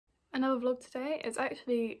Another vlog today. It's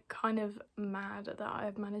actually kind of mad that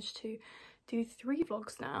I've managed to do 3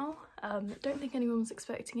 vlogs now. Don't think anyone was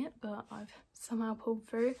expecting it, but I've somehow pulled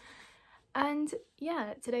through. And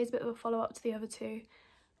yeah, today's a bit of a follow-up to the other 2.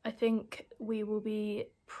 I think we will be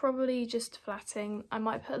probably just flatting. I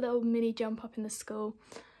might put a little mini jump up in the school,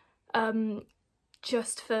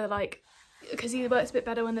 just for like, because it works a bit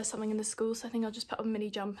better when there's something in the school, so I think I'll just put up a mini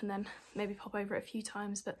jump and then maybe pop over it a few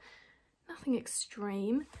times, but nothing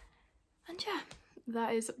extreme. And yeah,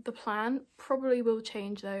 that is the plan. Probably will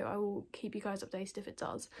change though. I will keep you guys updated if it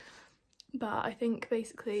does. But I think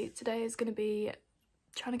basically today is going to be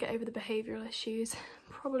trying to get over the behavioural issues.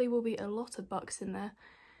 Probably will be a lot of bucks in there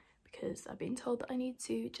because I've been told that I need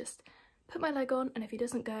to just put my leg on, and if he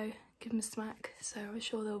doesn't go, give him a smack. So I'm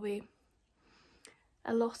sure there'll be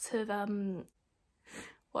a lot of well,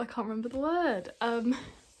 I can't remember the word, a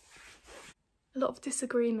lot of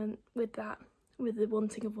disagreement with that, with the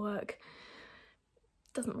wanting of work.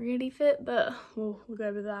 Doesn't really fit, but we'll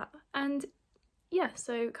go with that. And yeah,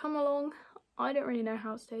 so come along. I don't really know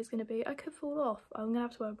how today's going to be. I could fall off. I'm going to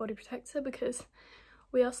have to wear a body protector because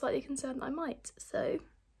we are slightly concerned I might. So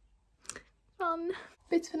fun.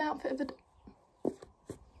 Bit of an outfit of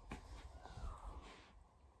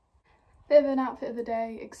the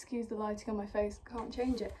day. Excuse the lighting on my face, can't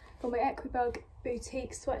change it. Got my Equibug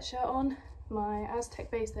boutique sweatshirt on, my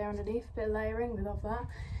Aztec base there underneath, a bit of layering, we love that.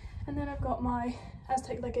 And then I've got my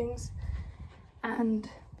Aztec leggings and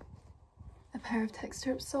a pair of Tech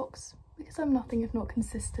Strip socks because I'm nothing if not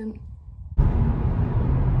consistent.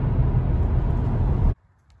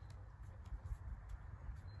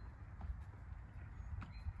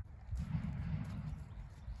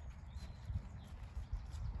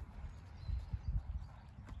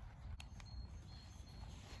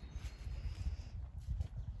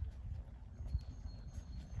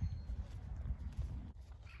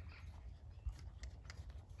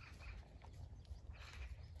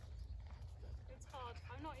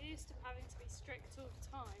 I'm not used to having to be strict all the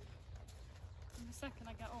time. And the second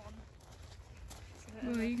I get on,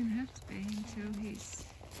 well, you're going to have to be until he's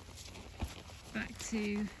back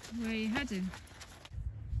to where you had him.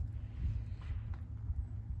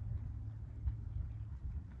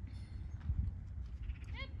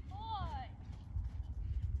 Good boy!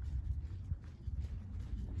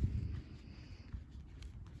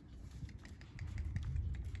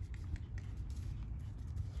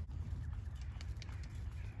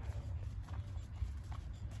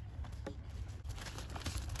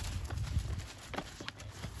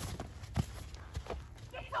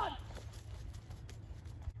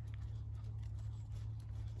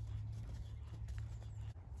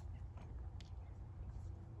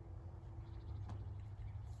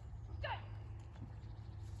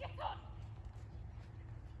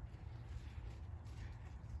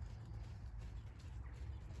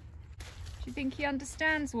 Do you think he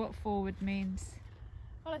understands what forward means?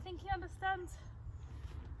 Well, I think he understands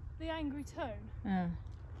the angry tone. Oh.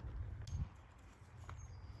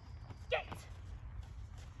 Get!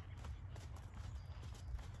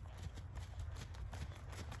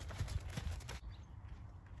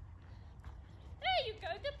 There you go,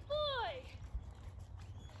 good boy!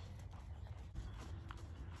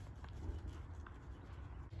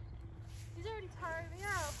 He's already tiring me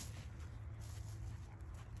out.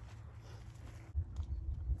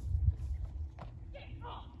 Get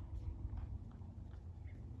off!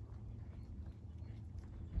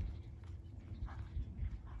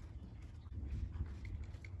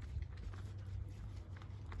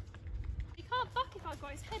 He can't buck if I've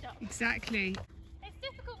got his head up. Exactly. It's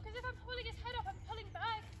difficult because if I'm pulling his head up, I'm pulling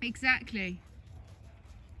back. Exactly.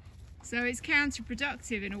 So it's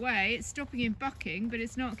counterproductive in a way. It's stopping him bucking, but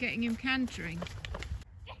it's not getting him cantering.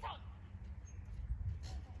 Get on!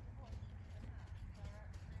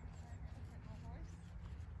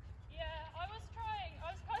 Yeah, I was trying.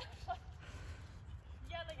 I was kind of like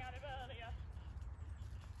yelling at him earlier.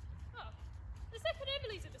 Oh, the second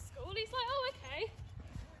Emily's at the school, he's like, oh, okay,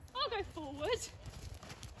 I'll go forward.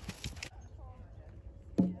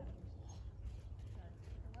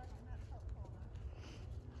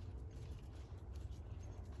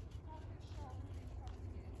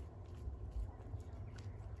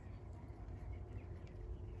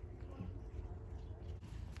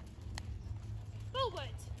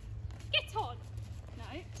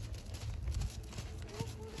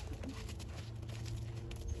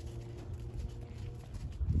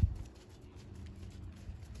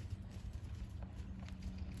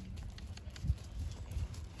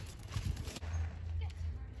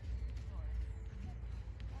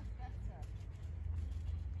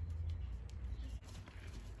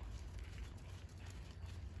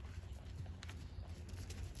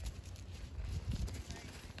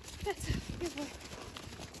 Good boy.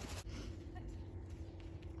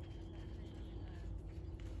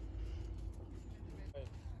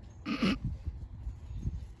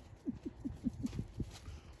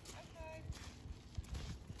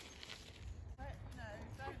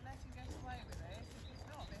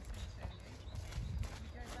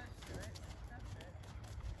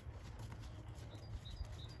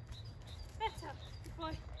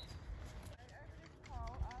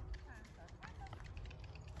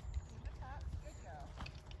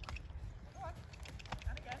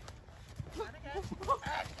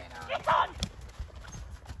 Get on!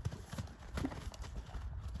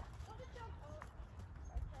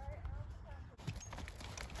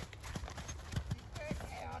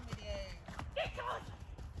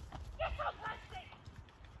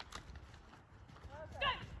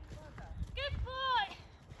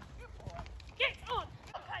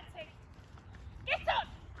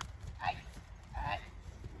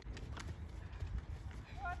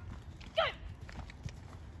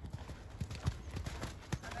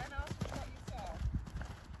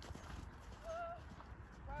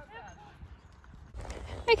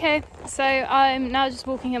 Okay, so I'm now just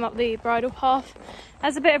walking him up the bridle path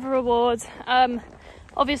as a bit of a reward.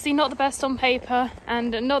 Obviously not the best on paper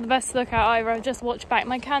and not the best to look at either. I've just watched back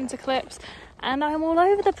my canter clips and I'm all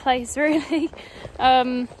over the place, really.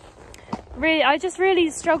 I just really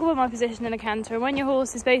struggle with my position in a canter, and when your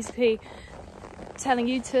horse is basically telling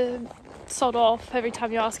you to sod off every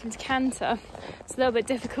time you ask him to canter, it's a little bit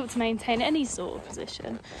difficult to maintain any sort of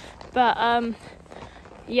position. But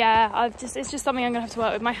yeah, it's just something I'm gonna have to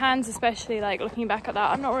work with. My hands especially, like looking back at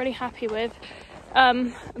that, I'm not really happy with.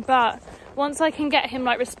 But once I can get him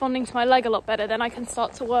like responding to my leg a lot better, then I can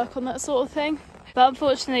start to work on that sort of thing. But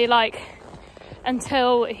unfortunately, like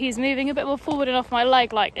until he's moving a bit more forward and off my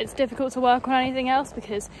leg, like it's difficult to work on anything else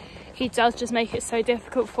because he does just make it so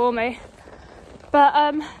difficult for me. But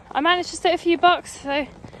I managed to sit a few bucks, so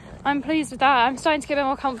I'm pleased with that. I'm starting to get a bit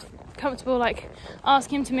more comfortable, like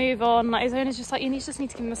asking him to move on. Like his owner's just like, you just need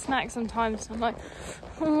to give him a snack sometimes. So I'm like,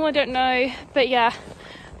 oh, I don't know. But yeah,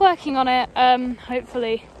 working on it.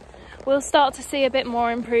 Hopefully we'll start to see a bit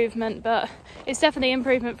more improvement, but it's definitely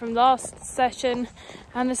improvement from last session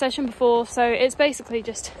and the session before. So it's basically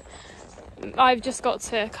just, I've just got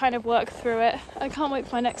to kind of work through it. I can't wait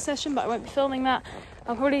for my next session, but I won't be filming that.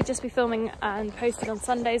 I'll probably just be filming and posting on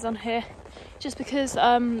Sundays on here, just because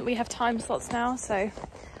we have time slots now. So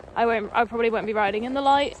I probably won't be riding in the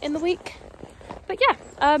light in the week. But yeah,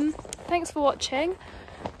 thanks for watching.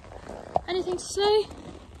 Anything to say?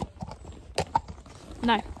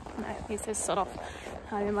 No, he says sod off.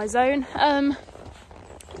 I'm in my zone.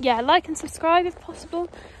 Yeah, like and subscribe if possible.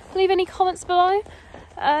 Leave any comments below.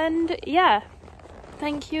 And yeah,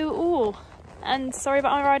 thank you all. And sorry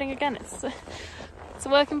about my riding again. It's a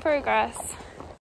work in progress.